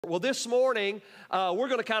Well, this morning, we're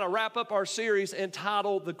going to kind of wrap up our series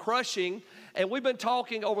entitled The Crushing. And we've been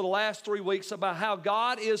talking over the last 3 weeks about how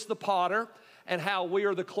God is the potter and how we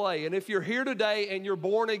are the clay. And if you're here today and you're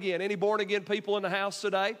born again, any born again people in the house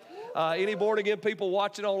today? Any born again people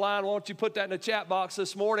watching online, why don't you put that in the chat box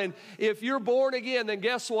this morning? If you're born again, then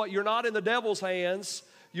guess what? You're not in the devil's hands.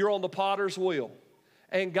 You're on the potter's wheel.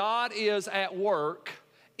 And God is at work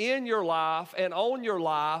in your life and on your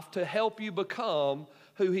life to help you become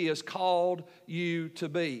who He has called you to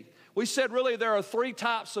be. We said really there are 3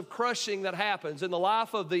 types of crushing that happens in the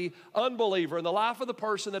life of the unbeliever. In the life of the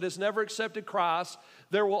person that has never accepted Christ,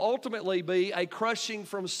 there will ultimately be a crushing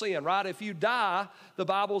from sin, right? If you die, the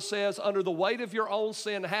Bible says, under the weight of your own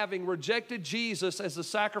sin, having rejected Jesus as the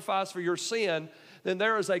sacrifice for your sin, then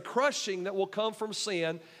there is a crushing that will come from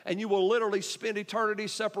sin, and you will literally spend eternity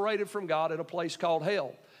separated from God in a place called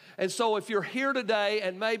hell. And so if you're here today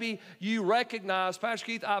and maybe you recognize, Pastor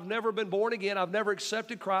Keith, I've never been born again, I've never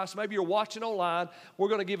accepted Christ, maybe you're watching online, we're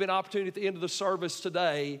going to give you an opportunity at the end of the service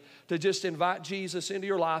today to just invite Jesus into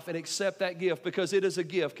your life and accept that gift, because it is a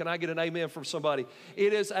gift. Can I get an amen from somebody?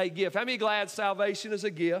 It is a gift. How many glad salvation is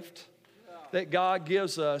a gift that God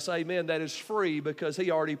gives us, amen, that is free because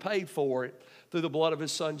He already paid for it through the blood of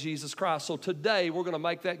His Son, Jesus Christ. So today, we're going to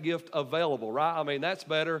make that gift available, right? I mean, that's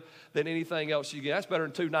better than anything else you get. That's better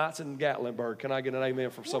than 2 nights in Gatlinburg. Can I get an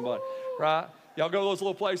amen from somebody, right? Y'all go to those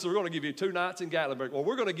little places, we're going to give you 2 nights in Gatlinburg. Well,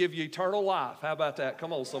 we're going to give you eternal life. How about that?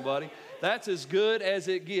 Come on, somebody. That's as good as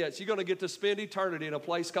it gets. You're going to get to spend eternity in a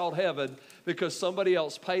place called heaven because somebody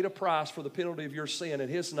else paid a price for the penalty of your sin, and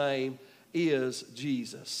His name is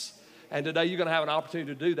Jesus. And today you're going to have an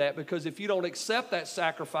opportunity to do that, because if you don't accept that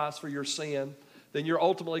sacrifice for your sin, then you're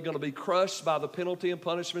ultimately going to be crushed by the penalty and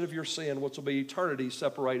punishment of your sin, which will be eternity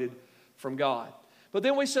separated from God. But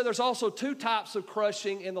then we said there's also 2 types of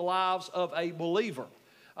crushing in the lives of a believer.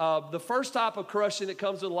 The first type of crushing that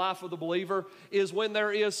comes in the life of the believer is when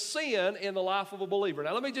there is sin in the life of a believer.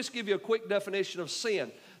 Now let me just give you a quick definition of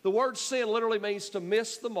sin. The word sin literally means to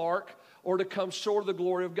miss the mark or to come short of the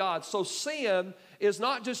glory of God. So sin is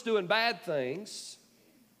not just doing bad things.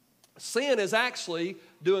 Sin is actually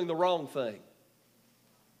doing the wrong thing.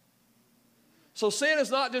 So sin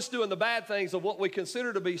is not just doing the bad things of what we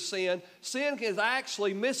consider to be sin. Sin is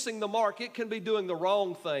actually missing the mark. It can be doing the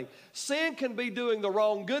wrong thing. Sin can be doing the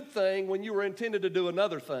wrong good thing when you were intended to do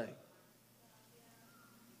another thing.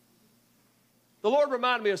 The Lord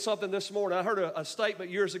reminded me of something this morning. I heard a statement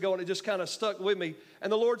years ago, and it just kind of stuck with me.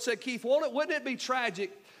 And the Lord said, Keith, wouldn't it be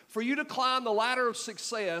tragic for you to climb the ladder of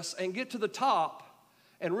success and get to the top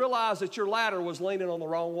and realize that your ladder was leaning on the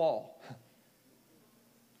wrong wall?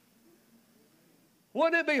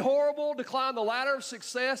 Wouldn't it be horrible to climb the ladder of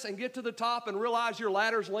success and get to the top and realize your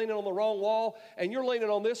ladder's leaning on the wrong wall and you're leaning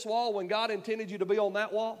on this wall when God intended you to be on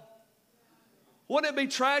that wall? Wouldn't it be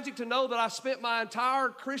tragic to know that I spent my entire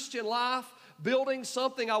Christian life building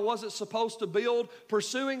something I wasn't supposed to build,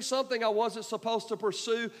 pursuing something I wasn't supposed to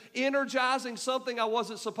pursue, energizing something I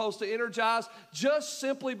wasn't supposed to energize, just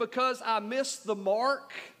simply because I missed the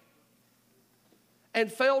mark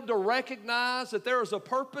and failed to recognize that there is a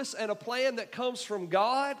purpose and a plan that comes from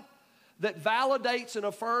God that validates and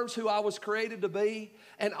affirms who I was created to be.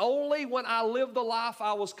 And only when I live the life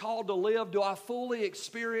I was called to live do I fully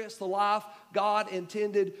experience the life God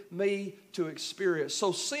intended me to experience.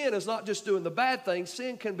 So sin is not just doing the bad thing.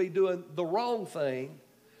 Sin can be doing the wrong thing,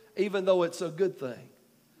 even though it's a good thing.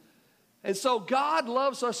 And so God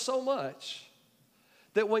loves us so much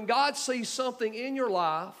that when God sees something in your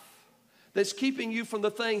life that's keeping you from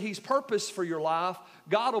the thing He's purposed for your life,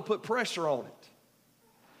 God will put pressure on it.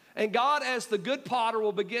 And God, as the good potter,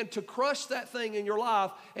 will begin to crush that thing in your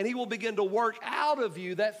life, and He will begin to work out of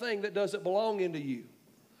you that thing that doesn't belong into you,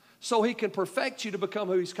 so He can perfect you to become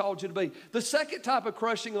who He's called you to be. The second type of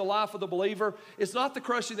crushing in the life of the believer is not the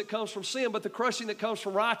crushing that comes from sin, but the crushing that comes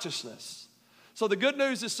from righteousness. So the good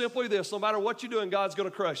news is simply this: no matter what you're doing, God's going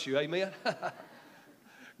to crush you. Amen?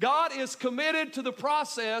 God is committed to the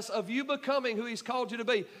process of you becoming who He's called you to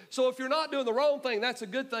be. So if you're not doing the wrong thing, that's a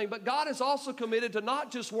good thing. But God is also committed to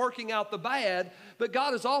not just working out the bad, but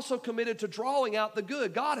God is also committed to drawing out the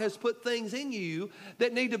good. God has put things in you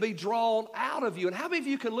that need to be drawn out of you. And how many of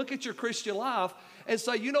you can look at your Christian life and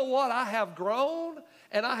say, you know what, I have grown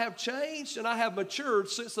and I have changed and I have matured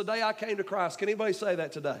since the day I came to Christ? Can anybody say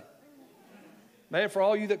that today? Man, for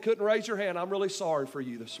all you that couldn't raise your hand, I'm really sorry for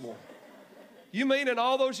you this morning. You mean in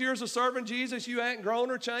all those years of serving Jesus, you ain't grown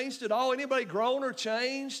or changed at all? Anybody grown or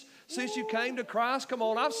changed since you came to Christ? Come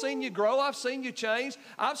on, I've seen you grow. I've seen you change.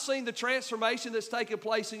 I've seen the transformation that's taken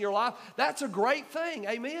place in your life. That's a great thing,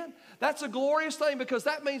 amen? That's a glorious thing because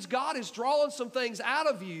that means God is drawing some things out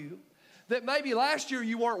of you that maybe last year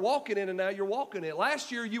you weren't walking in and now you're walking in it.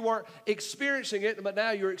 Last year you weren't experiencing it, but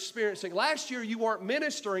now you're experiencing it. Last year you weren't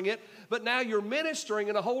ministering it, but now you're ministering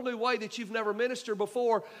in a whole new way that you've never ministered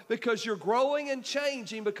before because you're growing and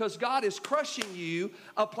changing because God is crushing you,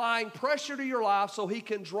 applying pressure to your life so He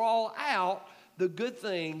can draw out the good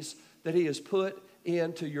things that He has put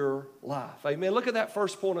into your life. Amen. Look at that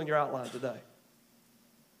first point on your outline today.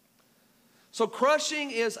 So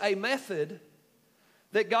crushing is a method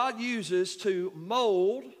that God uses to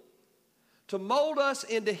mold us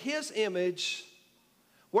into His image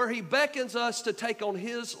where He beckons us to take on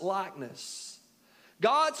His likeness.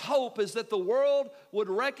 God's hope is that the world would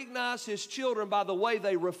recognize His children by the way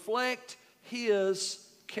they reflect His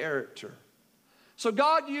character. So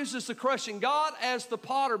God uses the crushing. God, as the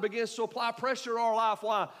potter, begins to apply pressure to our life.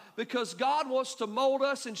 Why? Because God wants to mold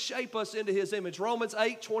us and shape us into His image. Romans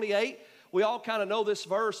 8:28. We all kind of know this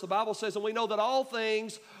verse. The Bible says, and we know that all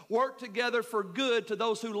things work together for good to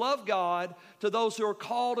those who love God, to those who are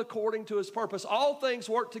called according to His purpose. All things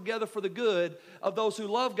work together for the good of those who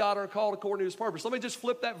love God and are called according to His purpose. Let me just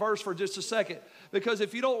flip that verse for just a second. Because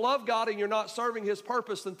if you don't love God and you're not serving His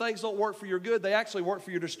purpose, then things don't work for your good. They actually work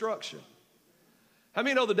for your destruction. How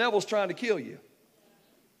many know the devil's trying to kill you?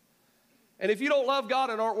 And if you don't love God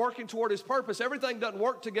and aren't working toward His purpose, everything doesn't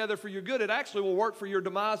work together for your good. It actually will work for your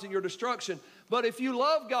demise and your destruction. But if you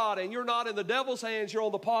love God and you're not in the devil's hands, you're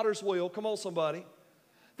on the potter's wheel. Come on, somebody.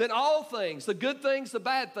 Then all things, the good things, the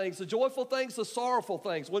bad things, the joyful things, the sorrowful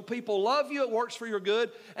things. When people love you, it works for your good.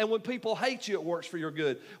 And when people hate you, it works for your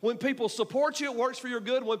good. When people support you, it works for your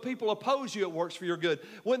good. When people oppose you, it works for your good.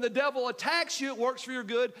 When the devil attacks you, it works for your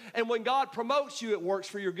good. And when God promotes you, it works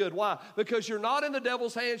for your good. Why? Because you're not in the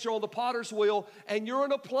devil's hands, you're on the potter's wheel, and you're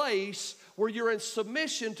in a place where you're in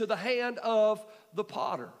submission to the hand of the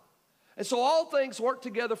potter. And so all things work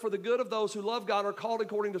together for the good of those who love God and are called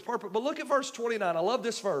according to His purpose. But look at verse 29. I love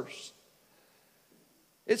this verse.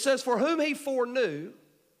 It says, for whom He foreknew,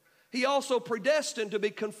 He also predestined to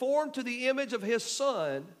be conformed to the image of His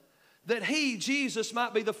Son, that He, Jesus,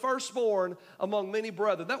 might be the firstborn among many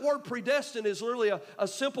brethren. That word predestined is literally a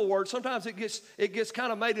simple word. Sometimes it gets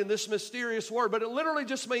kind of made in this mysterious word, but it literally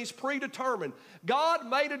just means predetermined. God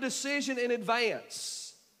made a decision in advance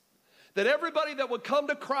that everybody that would come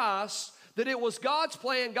to Christ, that it was God's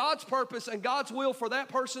plan, God's purpose, and God's will for that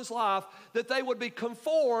person's life, that they would be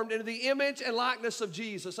conformed into the image and likeness of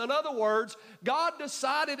Jesus. In other words, God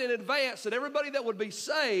decided in advance that everybody that would be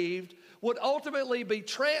saved would ultimately be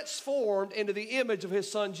transformed into the image of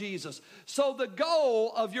His Son Jesus. So the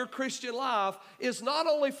goal of your Christian life is not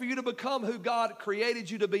only for you to become who God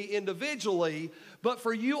created you to be individually, but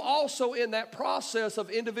for you also in that process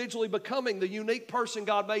of individually becoming the unique person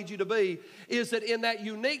God made you to be, is that in that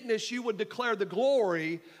uniqueness you would declare the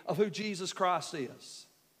glory of who Jesus Christ is.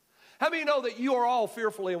 How many know that you are all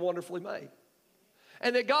fearfully and wonderfully made?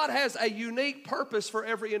 And that God has a unique purpose for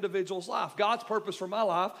every individual's life. God's purpose for my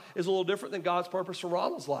life is a little different than God's purpose for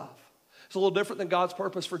Ronald's life. It's a little different than God's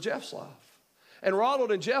purpose for Jeff's life. And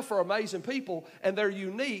Ronald and Jeff are amazing people, and they're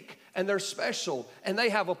unique, and they're special, and they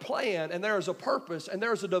have a plan, and there is a purpose, and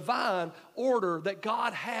there is a divine order that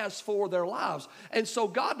God has for their lives. And so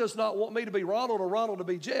God does not want me to be Ronald or Ronald to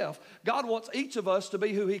be Jeff. God wants each of us to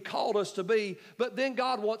be who He called us to be, but then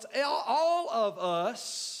God wants all of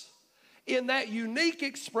us in that unique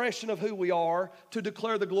expression of who we are to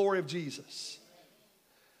declare the glory of Jesus.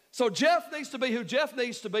 So Jeff needs to be who Jeff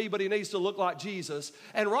needs to be, but he needs to look like Jesus.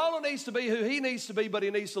 And Ronald needs to be who he needs to be, but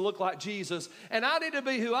he needs to look like Jesus. And I need to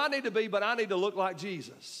be who I need to be, but I need to look like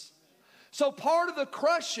Jesus. So part of the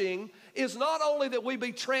crushing is not only that we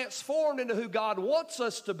be transformed into who God wants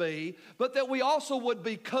us to be, but that we also would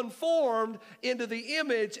be conformed into the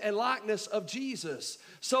image and likeness of Jesus,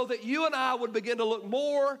 so that you and I would begin to look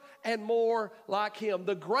more and more like Him.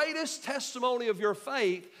 The greatest testimony of your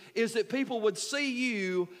faith is that people would see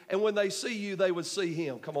you, and when they see you, they would see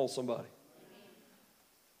Him. Come on, somebody.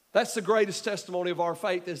 That's the greatest testimony of our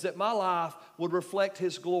faith, is that my life would reflect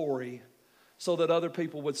His glory, so that other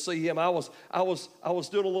people would see Him. I was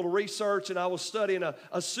doing a little research, and I was studying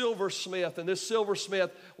a silversmith, and this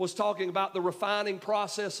silversmith was talking about the refining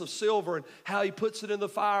process of silver and how he puts it in the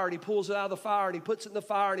fire, and he pulls it out of the fire, and he puts it in the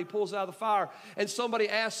fire, and he pulls it out of the fire. And somebody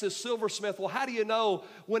asked this silversmith, well, how do you know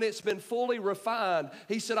when it's been fully refined?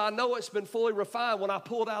 He said, I know it's been fully refined when I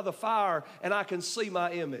pull it out of the fire and I can see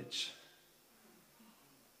my image.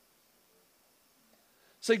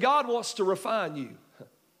 See, God wants to refine you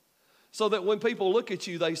so that when people look at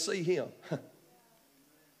you, they see Him.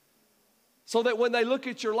 So that when they look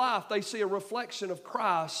at your life, they see a reflection of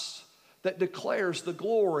Christ that declares the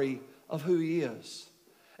glory of who He is.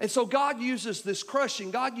 And so God uses this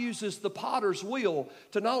crushing, God uses the potter's wheel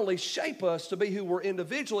to not only shape us to be who we're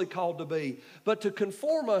individually called to be, but to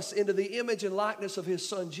conform us into the image and likeness of His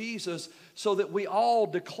Son Jesus so that we all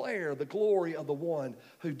declare the glory of the one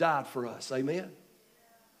who died for us. Amen?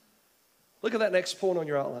 Look at that next point on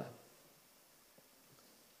your outline.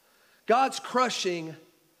 God's crushing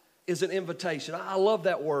is an invitation. I love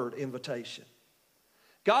that word, invitation.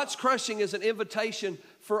 God's crushing is an invitation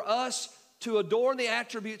for us to adorn the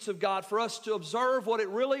attributes of God, for us to observe what it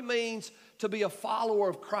really means to be a follower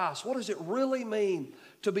of Christ. What does it really mean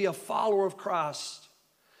to be a follower of Christ?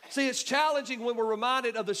 See, it's challenging when we're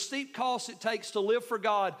reminded of the steep cost it takes to live for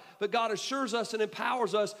God, but God assures us and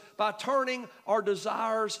empowers us by turning our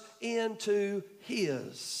desires into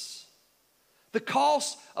His. The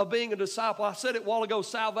cost of being a disciple, I said it a while ago,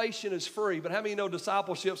 salvation is free, but how many know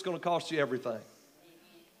discipleship is going to cost you everything?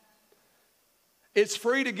 It's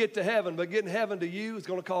free to get to heaven, but getting heaven to you is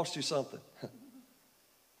going to cost you something.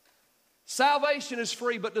 Salvation is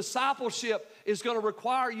free, but discipleship is going to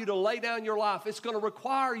require you to lay down your life. It's going to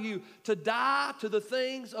require you to die to the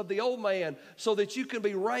things of the old man so that you can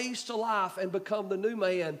be raised to life and become the new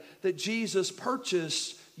man that Jesus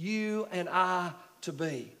purchased you and I to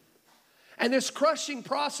be. And this crushing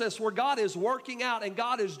process where God is working out and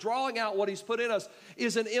God is drawing out what He's put in us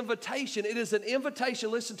is an invitation. It is an invitation,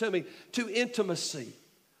 listen to me, to intimacy.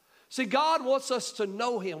 See, God wants us to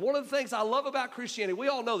know Him. One of the things I love about Christianity, we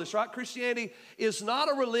all know this, right? Christianity is not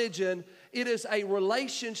a religion. It is a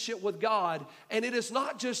relationship with God. And it is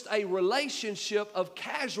not just a relationship of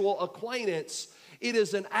casual acquaintance. It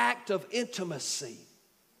is an act of intimacy.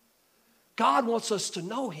 God wants us to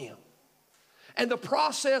know Him. And the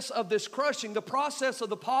process of this crushing, the process of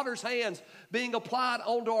the potter's hands being applied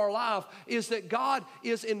onto our life is that God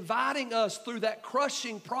is inviting us through that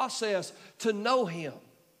crushing process to know Him,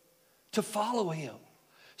 to follow Him.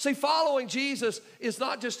 See, following Jesus is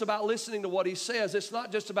not just about listening to what He says. It's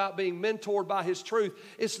not just about being mentored by His truth.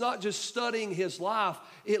 It's not just studying His life.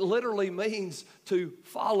 It literally means to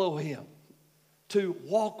follow Him, to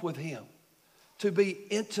walk with Him, to be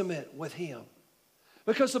intimate with Him.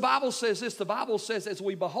 Because the Bible says this, the Bible says as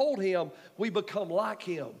we behold Him, we become like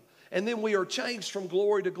Him. And then we are changed from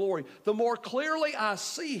glory to glory. The more clearly I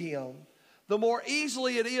see Him, the more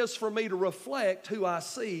easily it is for me to reflect who I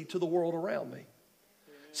see to the world around me.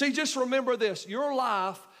 See, just remember this, your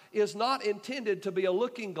life is not intended to be a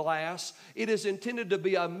looking glass. It is intended to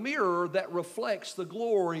be a mirror that reflects the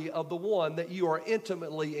glory of the one that you are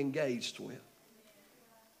intimately engaged with.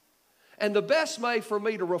 And the best way for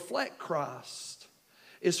me to reflect Christ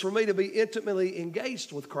is for me to be intimately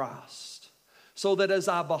engaged with Christ so that as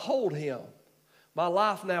I behold Him, my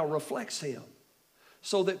life now reflects Him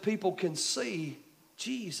so that people can see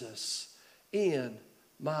Jesus in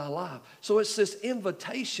my life. So it's this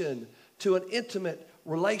invitation to an intimate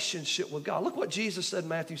relationship with God. Look what Jesus said in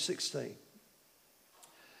Matthew 16.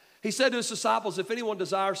 He said to His disciples, if anyone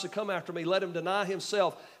desires to come after me, let him deny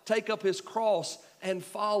himself, take up his cross, and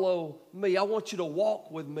follow me. I want you to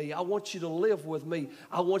walk with me. I want you to live with me.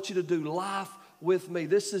 I want you to do life with me.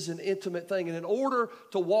 This is an intimate thing. And in order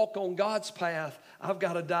to walk on God's path, I've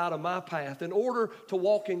got to die to my path. In order to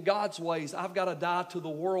walk in God's ways, I've got to die to the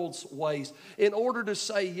world's ways. In order to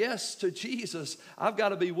say yes to Jesus, I've got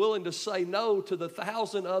to be willing to say no to the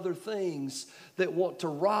 1,000 other things that want to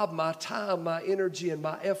rob my time, my energy, and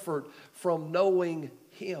my effort from knowing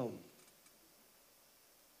Him.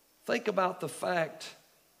 Think about the fact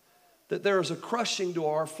that there is a crushing to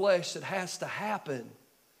our flesh that has to happen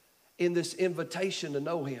in this invitation to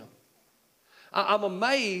know Him. I'm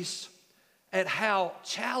amazed at how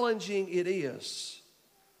challenging it is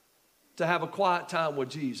to have a quiet time with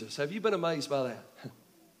Jesus. Have you been amazed by that?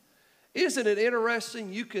 Isn't it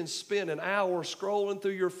interesting? You can spend an hour scrolling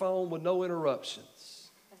through your phone with no interruptions.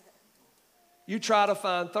 You try to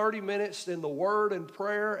find 30 minutes in the Word and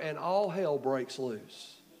prayer, and all hell breaks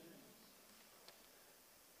loose.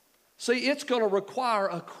 See, it's going to require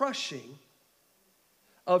a crushing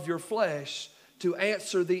of your flesh to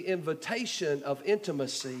answer the invitation of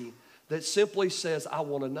intimacy that simply says, I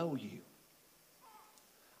want to know you.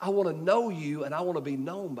 I want to know you, and I want to be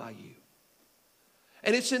known by you.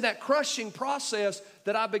 And it's in that crushing process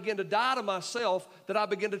that I begin to die to myself, that I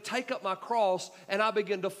begin to take up my cross, and I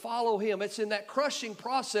begin to follow Him. It's in that crushing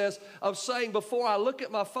process of saying, before I look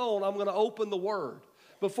at my phone, I'm going to open the Word.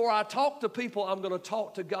 Before I talk to people, I'm going to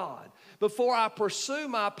talk to God. Before I pursue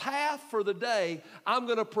my path for the day, I'm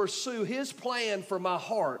going to pursue His plan for my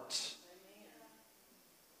heart.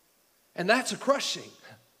 And that's a crushing.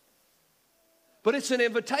 But it's an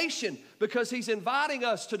invitation because He's inviting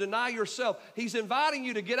us to deny yourself. He's inviting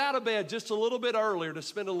you to get out of bed just a little bit earlier to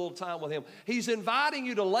spend a little time with Him. He's inviting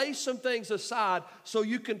you to lay some things aside so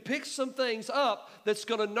you can pick some things up that's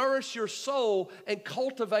going to nourish your soul and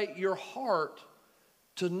cultivate your heart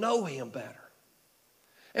to know Him better.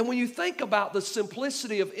 And when you think about the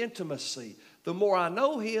simplicity of intimacy, the more I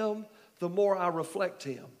know Him, the more I reflect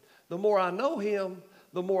Him. The more I know Him,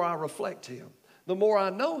 the more I reflect Him. The more I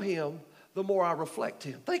know Him, the more I reflect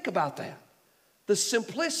Him. Think about that. The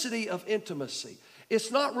simplicity of intimacy.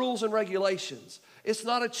 It's not rules and regulations. It's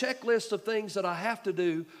not a checklist of things that I have to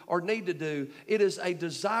do or need to do. It is a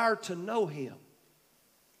desire to know Him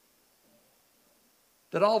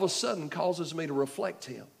that all of a sudden causes me to reflect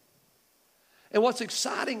Him. And what's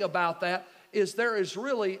exciting about that is there is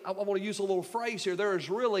really, I want to use a little phrase here, there is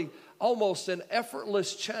really almost an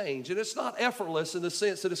effortless change. And it's not effortless in the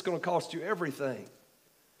sense that it's going to cost you everything.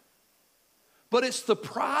 But it's the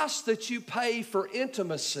price that you pay for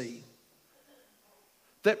intimacy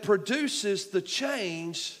that produces the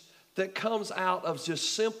change that comes out of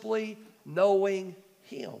just simply knowing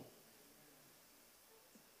Him.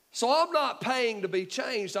 So I'm not paying to be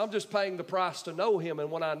changed. I'm just paying the price to know Him.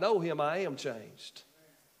 And when I know Him, I am changed.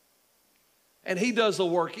 And He does the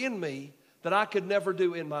work in me that I could never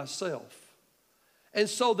do in myself. And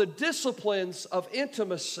so the disciplines of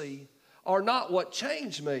intimacy are not what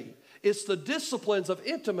changed me. It's the disciplines of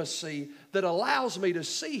intimacy that allows me to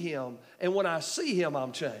see Him. And when I see Him,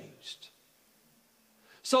 I'm changed.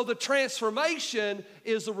 So the transformation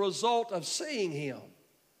is the result of seeing Him.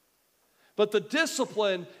 But the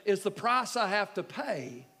discipline is the price I have to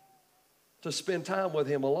pay to spend time with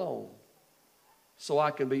Him alone so I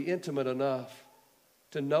can be intimate enough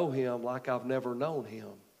to know Him like I've never known Him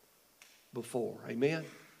before. Amen?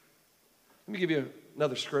 Let me give you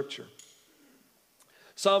another scripture.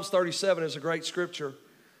 Psalms 37 is a great scripture.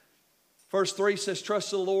 Verse 3 says,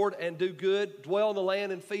 trust in the Lord and do good, dwell in the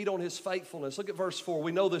land and feed on His faithfulness. Look at verse 4.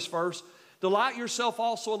 We know this verse. Delight yourself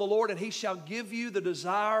also in the Lord, and He shall give you the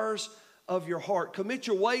desires of your heart. Commit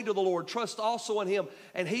your way to the Lord. Trust also in Him,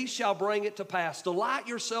 and He shall bring it to pass. Delight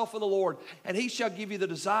yourself in the Lord, and He shall give you the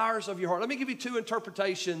desires of your heart. Let me give you two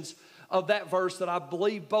interpretations of that verse that I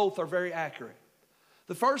believe both are very accurate.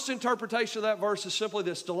 The first interpretation of that verse is simply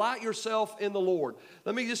this: delight yourself in the Lord.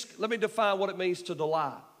 Let me define what it means to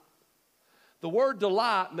delight. The word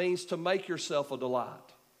delight means to make yourself a delight.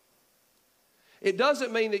 It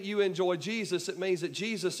doesn't mean that you enjoy Jesus. It means that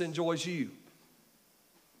Jesus enjoys you.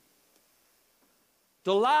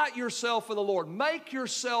 Delight yourself in the Lord. Make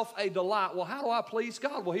yourself a delight. Well, how do I please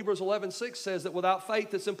God? Well, Hebrews 11:6 says that without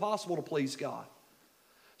faith, it's impossible to please God.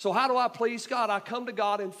 So how do I please God? I come to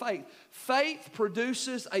God in faith. Faith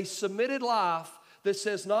produces a submitted life that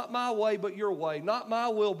says, not my way, but your way. Not my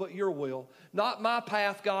will, but your will. Not my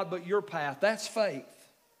path, God, but your path. That's faith.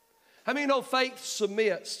 How many know faith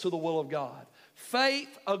submits to the will of God?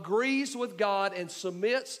 Faith agrees with God and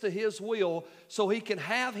submits to His will so He can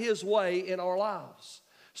have His way in our lives.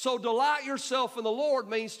 So delight yourself in the Lord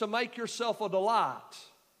means to make yourself a delight,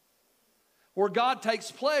 where God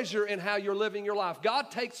takes pleasure in how you're living your life.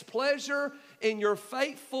 God takes pleasure in your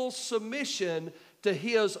faithful submission to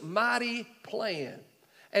His mighty plan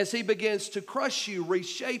as He begins to crush you,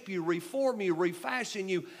 reshape you, reform you, refashion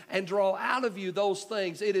you, and draw out of you those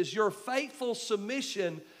things. It is your faithful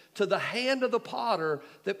submission to the hand of the potter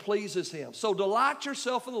that pleases Him. So delight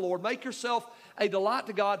yourself in the Lord. Make yourself a delight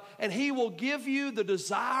to God, and He will give you the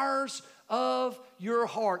desires of your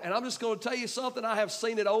heart. And I'm just going to tell you something. I have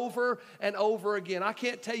seen it over and over again. I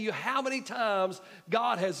can't tell you how many times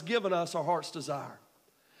God has given us our heart's desire.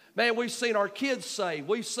 Man, we've seen our kids saved.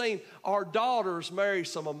 We've seen our daughters marry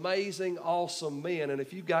some amazing, awesome men. And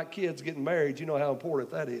if you've got kids getting married, you know how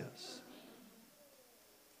important that is.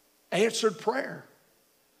 Answered prayer.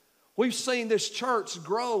 We've seen this church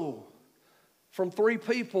grow from 3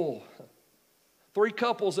 people, 3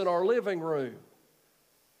 couples in our living room,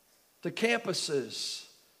 to campuses,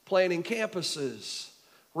 planning campuses,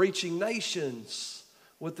 reaching nations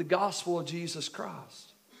with the gospel of Jesus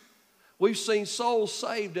Christ. We've seen souls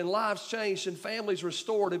saved and lives changed and families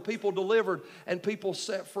restored and people delivered and people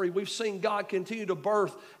set free. We've seen God continue to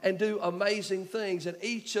birth and do amazing things. And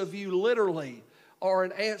each of you literally are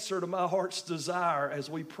an answer to my heart's desire as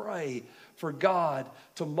we pray for God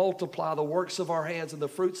to multiply the works of our hands and the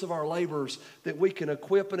fruits of our labors, that we can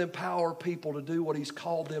equip and empower people to do what He's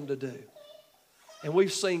called them to do. And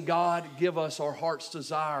we've seen God give us our heart's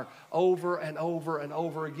desire over and over and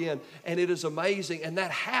over again. And it is amazing. And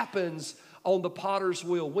that happens on the potter's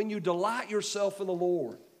wheel. When you delight yourself in the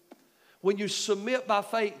Lord, when you submit by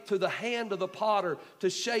faith to the hand of the potter to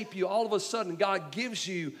shape you, all of a sudden God gives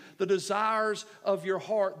you the desires of your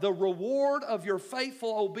heart. The reward of your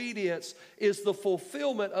faithful obedience is the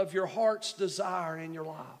fulfillment of your heart's desire in your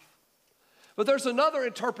life. But there's another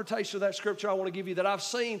interpretation of that scripture I want to give you that I've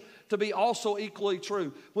seen to be also equally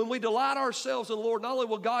true. When we delight ourselves in the Lord, not only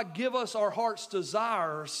will God give us our heart's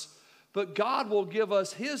desires, but God will give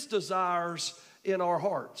us His desires in our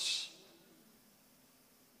hearts.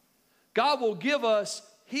 God will give us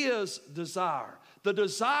His desire. The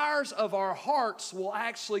desires of our hearts will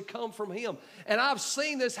actually come from Him. And I've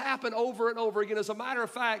seen this happen over and over again. As a matter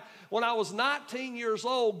of fact, when I was 19 years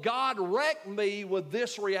old, God wrecked me with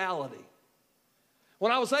this reality.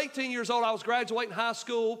 When I was 18 years old, I was graduating high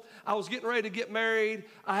school. I was getting ready to get married.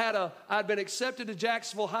 I'd been accepted to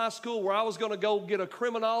Jacksonville High School where I was going to go get a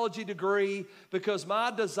criminology degree because my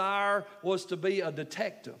desire was to be a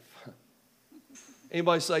detective.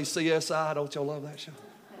 Anybody say CSI? Don't y'all love that show?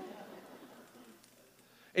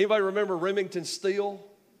 Anybody remember Remington Steele?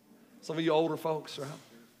 Some of you older folks, right?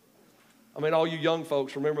 I mean, all you young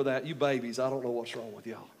folks remember that. You babies, I don't know what's wrong with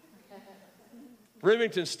y'all.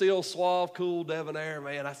 Remington Steele, suave, cool, debonair,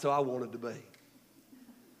 man, that's who I wanted to be.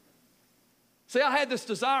 See, I had this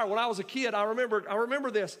desire when I was a kid. I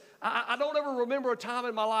remember this. I don't ever remember a time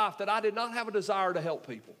in my life that I did not have a desire to help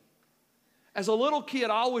people. As a little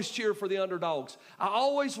kid, I always cheered for the underdogs. I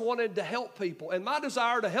always wanted to help people. And my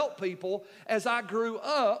desire to help people as I grew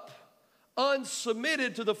up,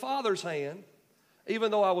 unsubmitted to the Father's hand,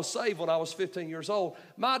 even though I was saved when I was 15 years old,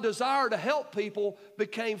 my desire to help people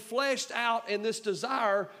became fleshed out in this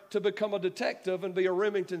desire to become a detective and be a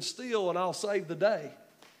Remington Steele, and I'll save the day.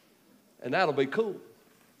 And that'll be cool.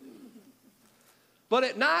 But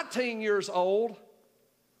at 19 years old,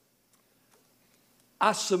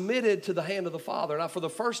 I submitted to the hand of the Father. And for the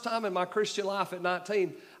first time in my Christian life at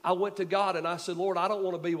 19, I went to God and I said, Lord, I don't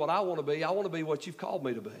want to be what I want to be. I want to be what you've called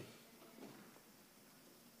me to be.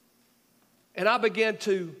 And I began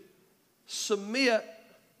to submit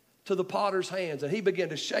to the potter's hands. And He began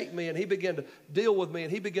to shape me, and He began to deal with me,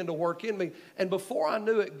 and He began to work in me. And before I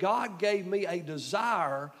knew it, God gave me a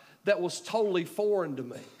desire that was totally foreign to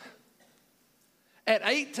me. At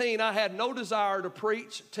 18, I had no desire to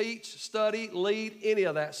preach, teach, study, lead, any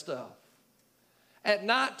of that stuff. At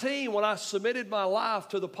 19, when I submitted my life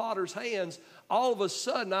to the potter's hands, all of a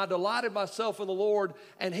sudden I delighted myself in the Lord,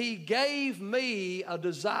 and He gave me a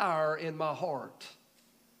desire in my heart.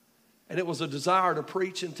 And it was a desire to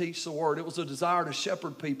preach and teach the Word. It was a desire to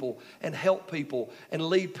shepherd people and help people and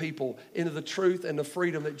lead people into the truth and the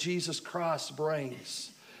freedom that Jesus Christ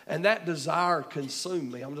brings. And that desire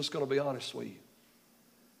consumed me. I'm just going to be honest with you.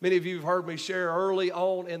 Many of you have heard me share early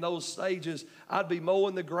on in those stages, I'd be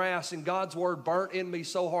mowing the grass and God's Word burnt in me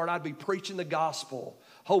so hard, I'd be preaching the gospel,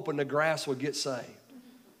 hoping the grass would get saved.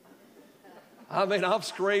 I mean, I'm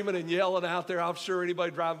screaming and yelling out there. I'm sure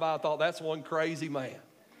anybody driving by thought, that's one crazy man.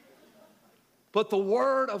 But the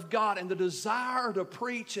Word of God and the desire to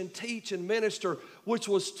preach and teach and minister, which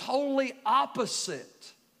was totally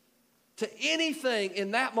opposite to anything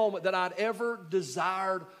in that moment that I'd ever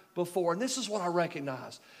desired before. And this is what I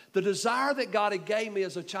recognize. The desire that God had gave me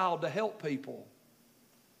as a child to help people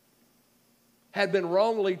had been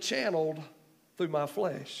wrongly channeled through my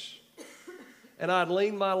flesh. And I'd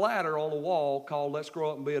leaned my ladder on a wall called Let's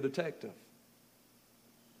Grow Up and Be a Detective.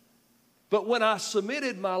 But when I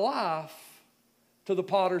submitted my life to the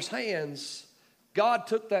potter's hands, God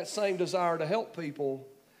took that same desire to help people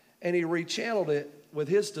and He rechanneled it with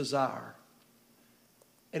His desire.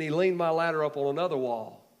 And He leaned my ladder up on another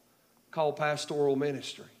wall called pastoral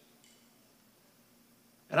ministry.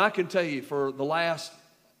 And I can tell you, for the last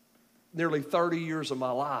nearly 30 years of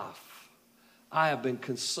my life, I have been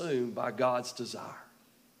consumed by God's desire.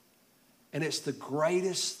 And it's the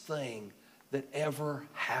greatest thing that ever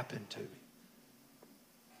happened to me.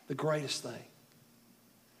 The greatest thing.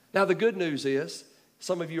 Now, the good news is,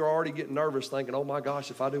 some of you are already getting nervous thinking, oh my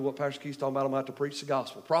gosh, if I do what Pastor Keith's talking about, I'm going to have to preach the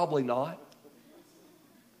gospel. Probably not.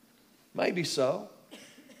 Maybe so,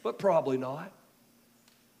 but probably not.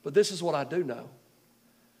 But this is what I do know.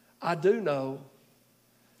 I do know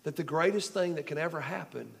that the greatest thing that can ever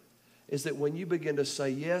happen is that when you begin to say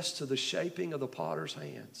yes to the shaping of the potter's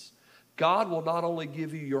hands, God will not only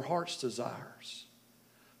give you your heart's desires,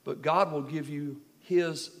 but God will give you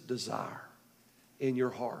His desire in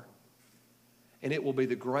your heart. And it will be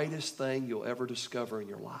the greatest thing you'll ever discover in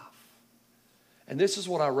your life. And this is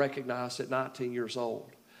what I recognized at 19 years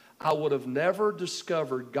old. I would have never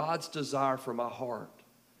discovered God's desire for my heart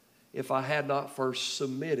if I had not first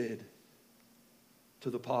submitted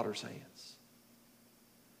to the potter's hands.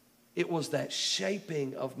 It was that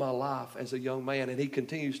shaping of my life as a young man, and he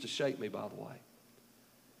continues to shape me, by the way,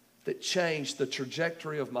 that changed the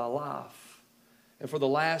trajectory of my life. And for the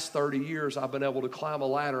last 30 years, I've been able to climb a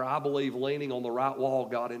ladder, I believe, leaning on the right wall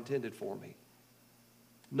God intended for me,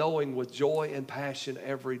 knowing with joy and passion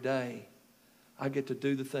every day I get to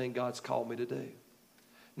do the thing God's called me to do.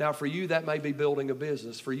 Now, for you, that may be building a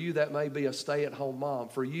business. For you, that may be a stay-at-home mom.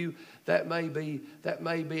 For you, that may be,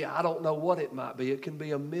 I don't know what it might be. It can be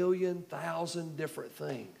 1,000,000 different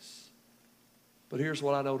things. But here's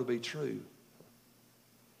what I know to be true.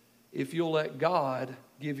 If you'll let God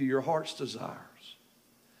give you your heart's desires,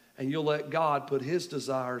 and you'll let God put His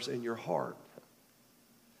desires in your heart,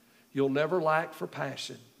 you'll never lack for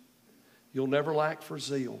passion. You'll never lack for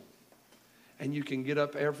zeal. And you can get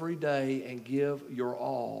up every day and give your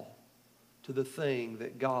all to the thing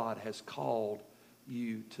that God has called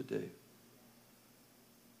you to do.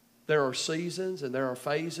 There are seasons and there are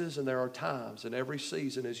phases and there are times, and every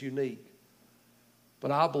season is unique.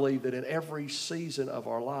 But I believe that in every season of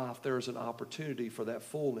our life, there is an opportunity for that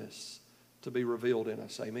fullness to be revealed in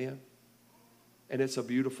us. Amen? And it's a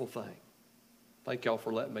beautiful thing. Thank y'all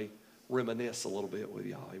for letting me reminisce a little bit with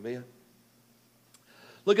y'all. Amen?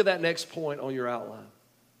 Look at that next point on your outline.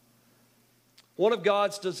 One of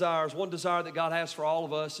God's desires, one desire that God has for all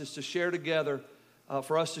of us is to share together,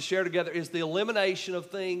 for us to share together, is the elimination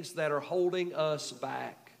of things that are holding us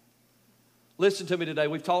back. Listen to me today.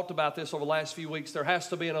 We've talked about this over the last few weeks. There has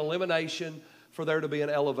to be an elimination for there to be an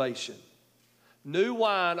elevation. New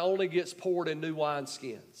wine only gets poured in new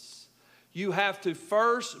wineskins. You have to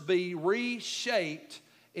first be reshaped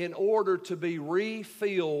in order to be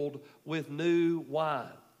refilled with new wine.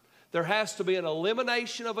 There has to be an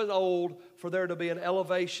elimination of an old for there to be an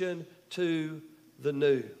elevation to the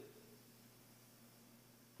new.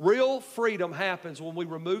 Real freedom happens when we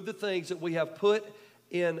remove the things that we have put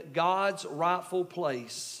in God's rightful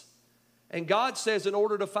place. And God says in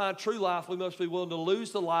order to find true life, we must be willing to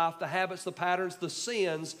lose the life, the habits, the patterns, the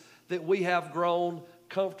sins that we have grown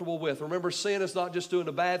comfortable with. Remember, sin is not just doing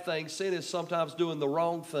a bad thing. Sin is sometimes doing the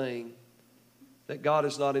wrong thing that God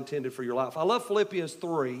has not intended for your life. I love Philippians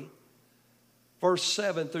 3, verse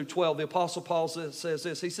 7 through 12. The Apostle Paul says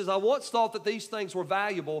this. He says, I once thought that these things were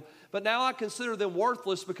valuable, but now I consider them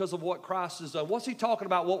worthless because of what Christ has done. What's he talking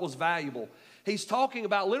about, what was valuable? He's talking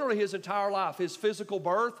about literally his entire life, his physical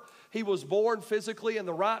birth. He was born physically in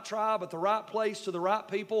the right tribe, at the right place, to the right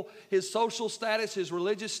people. His social status, his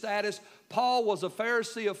religious status. Paul was a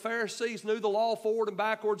Pharisee of Pharisees, knew the law forward and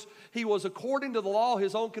backwards. He was, according to the law,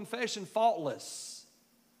 his own confession, faultless.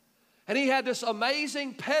 And he had this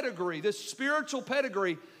amazing pedigree, this spiritual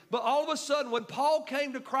pedigree. But all of a sudden, when Paul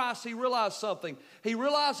came to Christ, he realized something. He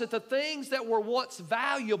realized that the things that were once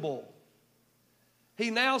valuable,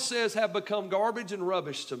 he now says have become garbage and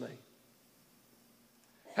rubbish to me.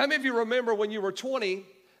 How many of you remember when you were 20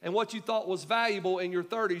 and what you thought was valuable in your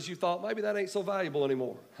 30s, you thought, maybe that ain't so valuable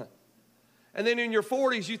anymore? And then in your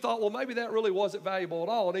 40s, you thought, well, maybe that really wasn't valuable at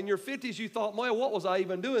all. And in your 50s, you thought, well, what was I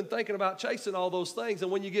even doing thinking about chasing all those things? And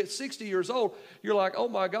when you get 60 years old, you're like, oh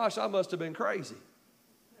my gosh, I must have been crazy.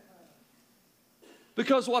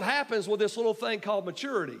 Because what happens with this little thing called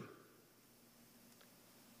maturity?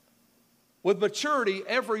 With maturity,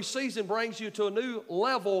 every season brings you to a new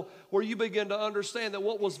level where you begin to understand that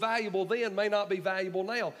what was valuable then may not be valuable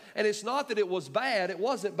now. And it's not that it was bad. It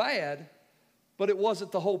wasn't bad, but it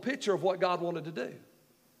wasn't the whole picture of what God wanted to do.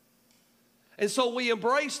 And so we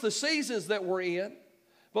embrace the seasons that we're in,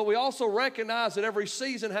 but we also recognize that every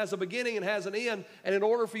season has a beginning and has an end. And in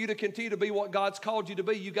order for you to continue to be what God's called you to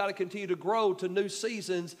be, you've got to continue to grow to new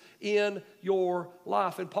seasons in your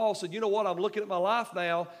life. And Paul said, you know what? I'm looking at my life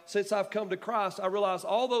now. Since I've come to Christ, I realize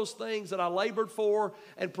all those things that I labored for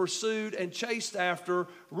and pursued and chased after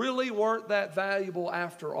really weren't that valuable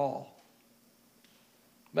after all.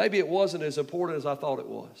 Maybe it wasn't as important as I thought it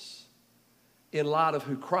was in light of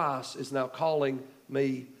who Christ is now calling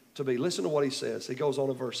me to be. Listen to what he says. He goes on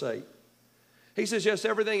in verse 8. He says, yes,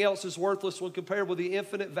 everything else is worthless when compared with the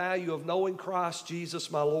infinite value of knowing Christ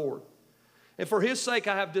Jesus my Lord. And for his sake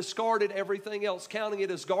I have discarded everything else, counting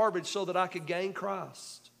it as garbage so that I could gain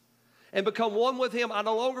Christ and become one with him. I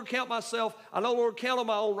no longer count on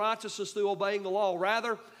my own righteousness through obeying the law.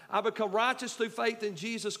 Rather, I become righteous through faith in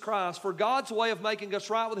Jesus Christ. For God's way of making us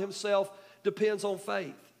right with himself depends on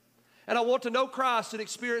faith. And I want to know Christ and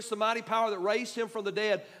experience the mighty power that raised him from the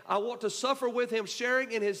dead. I want to suffer with him,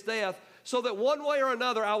 sharing in his death, so that one way or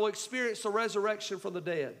another I will experience the resurrection from the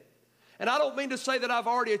dead. And I don't mean to say that I've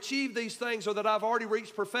already achieved these things or that I've already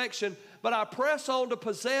reached perfection, but I press on to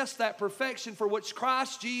possess that perfection for which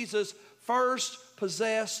Christ Jesus first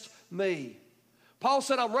possessed me. Paul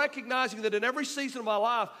said, I'm recognizing that in every season of my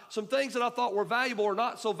life, some things that I thought were valuable are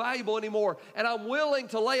not so valuable anymore. And I'm willing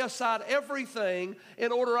to lay aside everything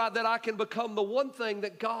in order that I can become the one thing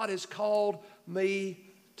that God has called me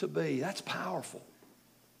to be. That's powerful.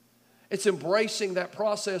 It's embracing that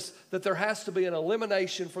process that there has to be an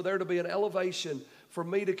elimination for there to be an elevation for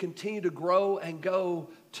me to continue to grow and go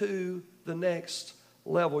to the next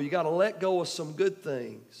level. You got to let go of some good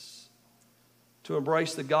things to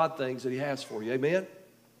embrace the God things that He has for you. Amen?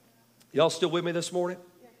 Y'all still with me this morning?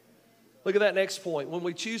 Look at that next point. When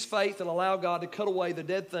we choose faith and allow God to cut away the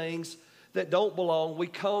dead things that don't belong, we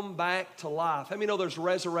come back to life. How many know there's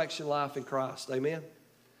resurrection life in Christ? Amen?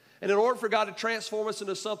 And in order for God to transform us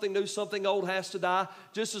into something new, something old has to die.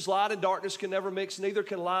 Just as light and darkness can never mix, neither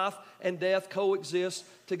can life and death coexist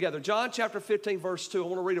together. John chapter 15, verse 2. I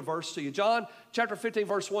want to read a verse to you. John chapter 15,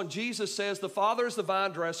 verse 1. Jesus says, the Father is the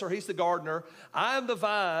vine dresser. He's the gardener. I am the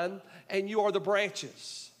vine, and you are the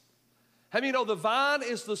branches. How many know the vine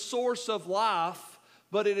is the source of life,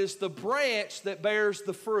 but it is the branch that bears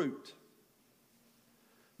the fruit?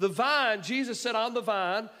 The vine, Jesus said, I'm the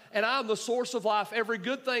vine, and I'm the source of life. Every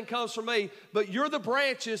good thing comes from me, but you're the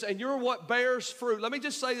branches, and you're what bears fruit. Let me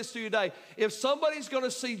just say this to you today. If somebody's going to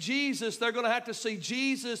see Jesus, they're going to have to see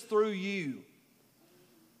Jesus through you.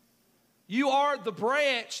 You are the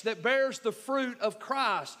branch that bears the fruit of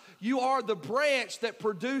Christ. You are the branch that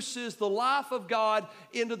produces the life of God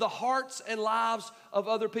into the hearts and lives of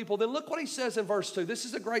other people. Then look what he says in verse 2. This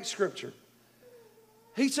is a great scripture.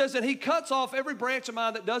 He says that he cuts off every branch of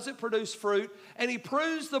mine that doesn't produce fruit, and he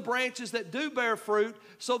prunes the branches that do bear fruit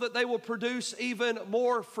so that they will produce even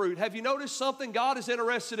more fruit. Have you noticed something? God is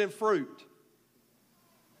interested in fruit.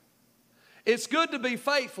 It's good to be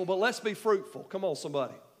faithful, but let's be fruitful. Come on,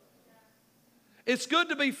 somebody. It's good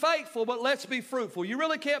to be faithful, but let's be fruitful. You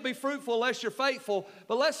really can't be fruitful unless you're faithful,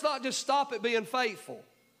 but let's not just stop at being faithful.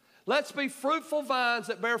 Let's be fruitful vines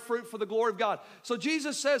that bear fruit for the glory of God. So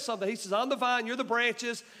Jesus says something. He says, I'm the vine, you're the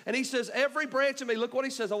branches. And he says, every branch of me, look what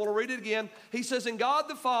he says. I want to read it again. He says, and God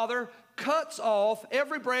the Father cuts off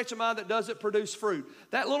every branch of mine that doesn't produce fruit.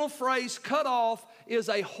 That little phrase, cut off, is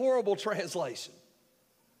a horrible translation.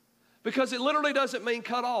 Because it literally doesn't mean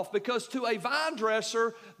cut off. Because to a vine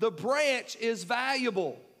dresser, the branch is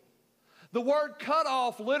valuable. The word cut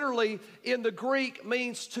off literally in the Greek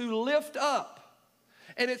means to lift up.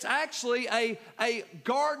 And it's actually a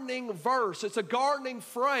gardening verse. It's a gardening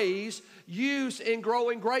phrase used in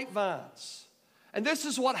growing grapevines. And this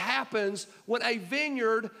is what happens when a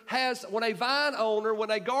vine owner,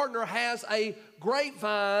 when a gardener has a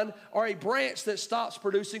grapevine or a branch that stops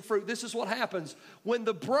producing fruit. This is what happens. When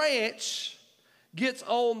the branch gets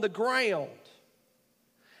on the ground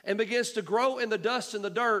and begins to grow in the dust and the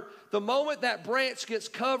dirt, the moment that branch gets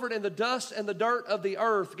covered in the dust and the dirt of the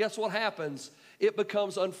earth, guess what happens? It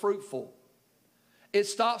becomes unfruitful. It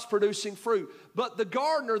stops producing fruit. But the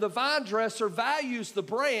gardener, the vine dresser, values the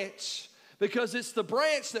branch because it's the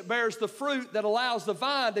branch that bears the fruit that allows the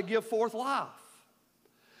vine to give forth life.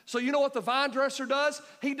 So you know what the vine dresser does?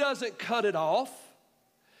 He doesn't cut it off.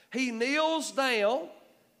 He kneels down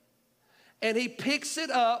and he picks it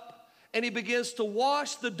up and he begins to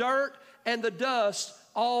wash the dirt and the dust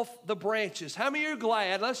off the branches. How many of you are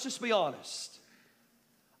glad? Let's just be honest.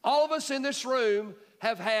 All of us in this room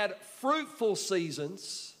have had fruitful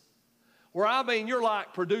seasons where, you're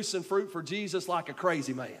like producing fruit for Jesus like a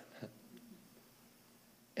crazy man.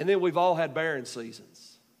 And then we've all had barren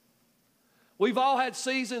seasons. We've all had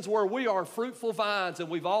seasons where we are fruitful vines, and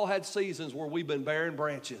we've all had seasons where we've been barren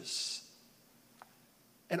branches.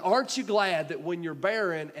 And aren't you glad that when you're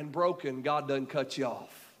barren and broken, God doesn't cut you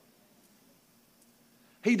off?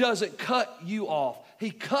 He doesn't cut you off.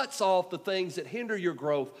 He cuts off the things that hinder your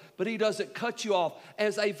growth, but he doesn't cut you off.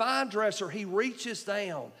 As a vine dresser, he reaches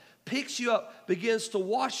down, picks you up, begins to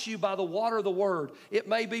wash you by the water of the word. It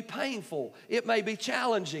may be painful. It may be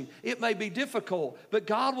challenging. It may be difficult, but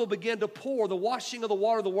God will begin to pour the washing of the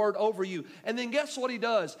water of the word over you. And then guess what he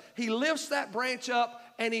does? He lifts that branch up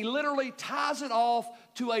and he literally ties it off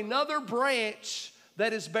to another branch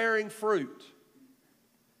that is bearing fruit.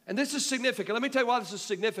 And this is significant. Let me tell you why this is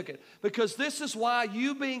significant. Because this is why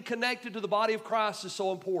you being connected to the body of Christ is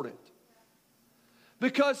so important.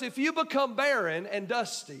 Because if you become barren and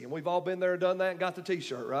dusty, and we've all been there and done that and got the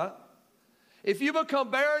t-shirt, right? If you become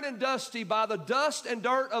barren and dusty by the dust and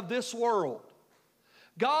dirt of this world,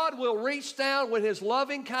 God will reach down with His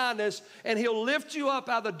loving kindness and He'll lift you up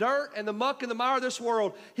out of the dirt and the muck and the mire of this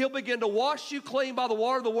world. He'll begin to wash you clean by the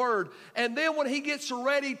water of the Word. And then when He gets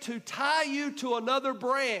ready to tie you to another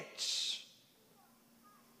branch,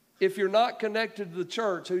 if you're not connected to the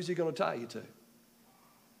church, who's He going to tie you to?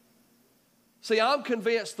 See, I'm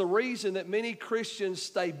convinced the reason that many Christians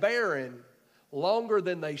stay barren longer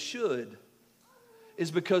than they should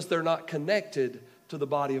is because they're not connected to the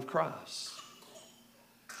body of Christ.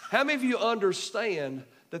 How many of you understand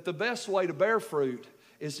that the best way to bear fruit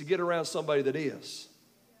is to get around somebody that is?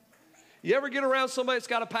 You ever get around somebody that's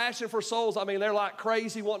got a passion for souls? I mean, they're like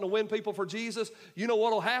crazy wanting to win people for Jesus. You know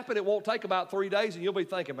what will happen? It won't take about 3 days and you'll be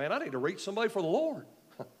thinking, man, I need to reach somebody for the Lord.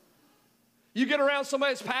 You get around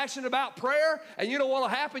somebody that's passionate about prayer, and you know what will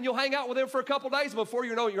happen? You'll hang out with them for a couple days, and before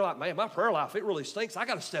you know it, you're like, man, my prayer life, it really stinks. I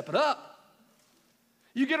got to step it up.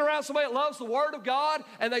 You get around somebody that loves the Word of God,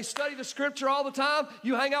 and they study the Scripture all the time.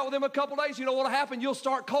 You hang out with them a couple days, you know what will happen? You'll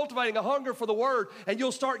start cultivating a hunger for the Word, and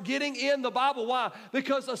you'll start getting in the Bible. Why?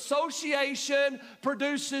 Because association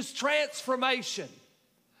produces transformation.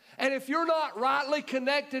 And if you're not rightly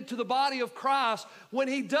connected to the body of Christ, when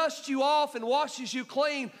He dusts you off and washes you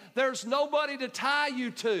clean, there's nobody to tie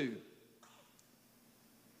you to.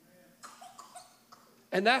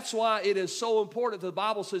 And that's why it is so important that the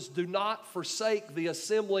Bible says, do not forsake the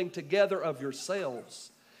assembling together of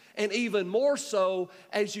yourselves. And even more so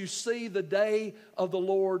as you see the day of the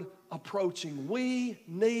Lord approaching. We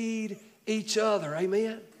need each other.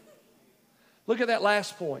 Amen? Look at that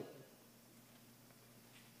last point.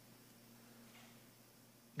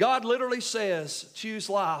 God literally says, choose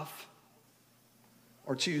life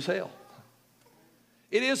or choose hell.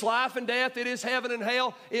 It is life and death. It is heaven and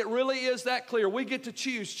hell. It really is that clear. We get to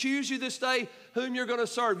choose. Choose you this day whom you're going to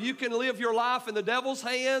serve. You can live your life in the devil's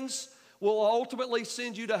hands, will ultimately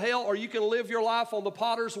send you to hell, or you can live your life on the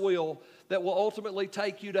potter's wheel that will ultimately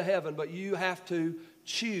take you to heaven. But you have to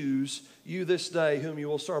choose you this day whom you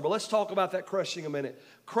will serve. But let's talk about that crushing a minute.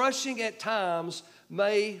 Crushing at times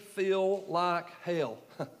may feel like hell.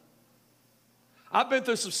 I've been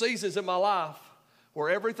through some seasons in my life where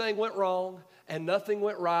everything went wrong and nothing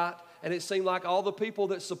went right, and it seemed like all the people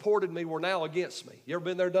that supported me were now against me. You ever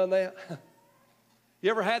been there, done that? You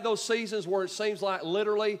ever had those seasons where it seems like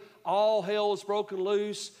literally all hell is broken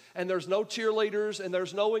loose, and there's no cheerleaders, and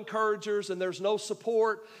there's no encouragers, and there's no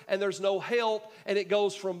support, and there's no help, and it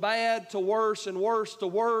goes from bad to worse and worse to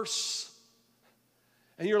worse.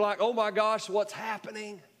 And you're like, oh my gosh, what's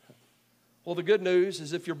happening? Well, the good news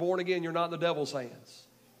is if you're born again, you're not in the devil's hands.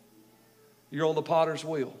 You're on the potter's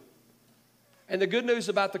wheel. And the good news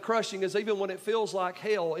about the crushing is even when it feels like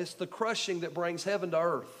hell, it's the crushing that brings heaven to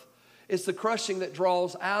earth. It's the crushing that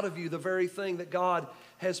draws out of you the very thing that God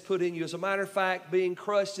has put in you. As a matter of fact, being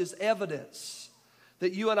crushed is evidence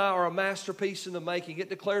that you and I are a masterpiece in the making. It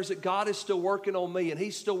declares that God is still working on me and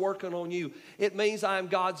He's still working on you. It means I am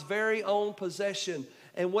God's very own possession.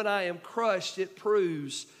 And when I am crushed, it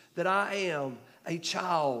proves that I am a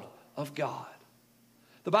child of God.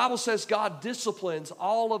 The Bible says God disciplines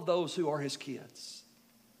all of those who are His kids.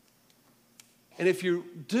 And if you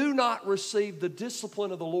do not receive the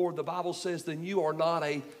discipline of the Lord, the Bible says, then you are not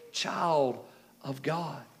a child of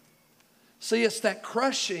God. See, it's that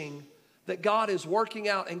crushing that God is working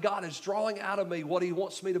out and God is drawing out of me what He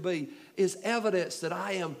wants me to be is evidence that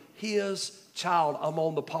I am His child. I'm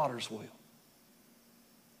on the potter's wheel.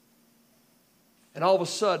 And all of a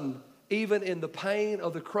sudden, even in the pain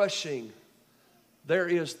of the crushing, there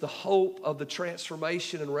is the hope of the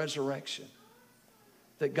transformation and resurrection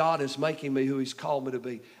that God is making me who He's called me to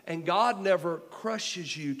be. And God never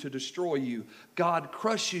crushes you to destroy you. God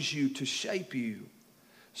crushes you to shape you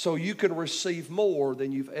so you can receive more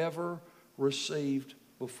than you've ever received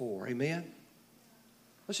before. Amen?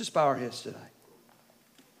 Let's just bow our heads today.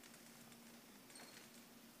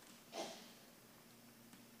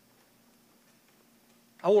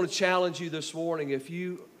 I want to challenge you this morning. If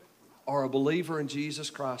you are a believer in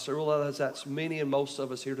Jesus Christ, I realize that's many and most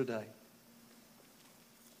of us here today.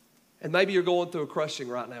 And maybe you're going through a crushing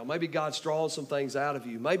right now. Maybe God's drawing some things out of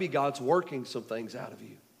you. Maybe God's working some things out of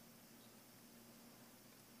you.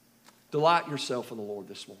 Delight yourself in the Lord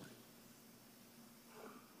this morning.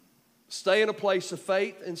 Stay in a place of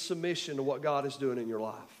faith and submission to what God is doing in your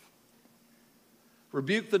life.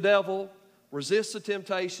 Rebuke the devil, resist the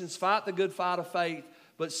temptations, fight the good fight of faith,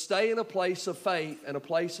 but stay in a place of faith and a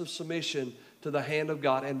place of submission to the hand of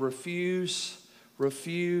God, and refuse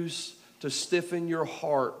to stiffen your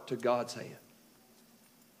heart to God's hand.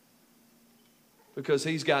 Because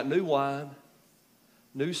He's got new wine,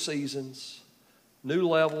 new seasons, new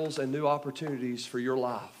levels, and new opportunities for your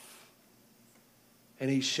life. and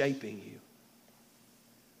He's shaping you.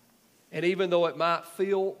 And even though it might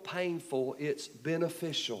feel painful, it's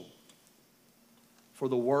beneficial for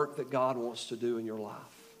the work that God wants to do in your life.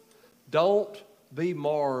 Don't be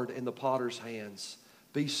marred in the potter's hands.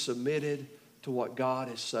 Be submitted to what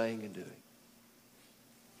God is saying and doing.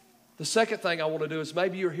 The second thing I want to do is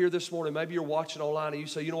maybe you're here this morning, maybe you're watching online and you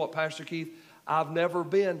say, you know what, Pastor Keith, I've never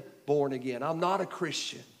been born again. I'm not a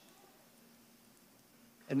Christian.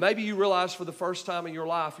 And maybe you realize for the first time in your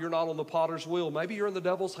life you're not on the potter's wheel. Maybe you're in the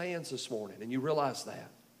devil's hands this morning and you realize that.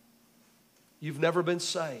 You've never been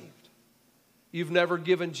saved. You've never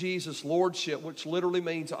given Jesus lordship, which literally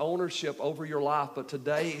means ownership over your life. But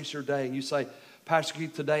today is your day. And you say, Pastor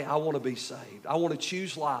Keith, today I want to be saved. I want to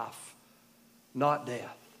choose life, not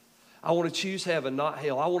death. I want to choose heaven, not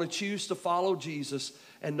hell. I want to choose to follow Jesus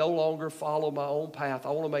and no longer follow my own path. I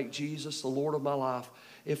want to make Jesus the Lord of my life.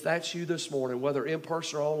 If that's you this morning, whether in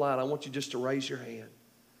person or online, I want you just to raise your hand.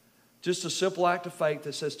 Just a simple act of faith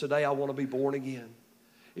that says, today I want to be born again.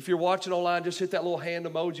 If you're watching online, just hit that little hand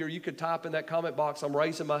emoji, or you could type in that comment box, I'm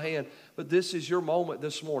raising my hand. But this is your moment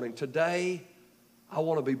this morning. Today, I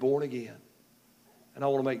want to be born again. And I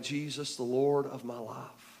want to make Jesus the Lord of my life.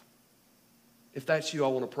 If that's you, I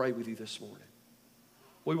want to pray with you this morning.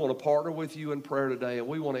 We want to partner with you in prayer today, and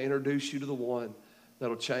we want to introduce you to the one that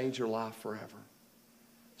will change your life forever.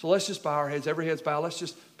 So let's just bow our heads, every head's bowed. Let's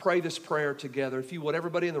just pray this prayer together. If you would,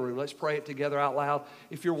 everybody in the room, let's pray it together out loud.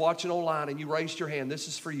 If you're watching online and you raised your hand, this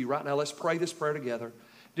is for you right now. Let's pray this prayer together.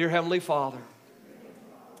 Dear Heavenly Father,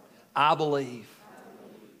 I believe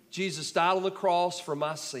Jesus died on the cross for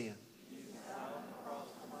my sin,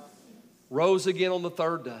 rose again on the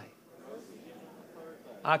third day.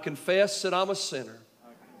 I confess that I'm a sinner.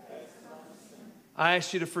 I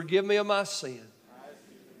ask you to forgive me of my sin.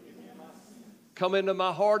 Come into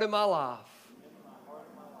my heart and my life.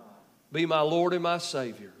 Be my Lord and my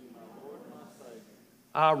Savior.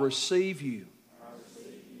 I receive you.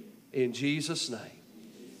 In Jesus' name.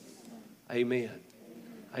 Amen.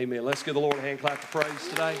 Amen. Let's give the Lord a hand clap of praise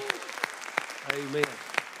today. Amen.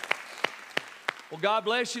 Well, God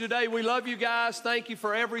bless you today. We love you guys. Thank you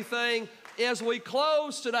for everything. As we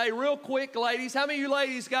close today, real quick, ladies, how many of you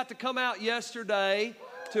ladies got to come out yesterday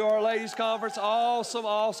to our ladies' conference? Awesome,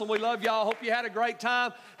 awesome. We love y'all. Hope you had a great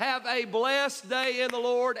time. Have a blessed day in the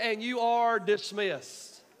Lord, and you are dismissed.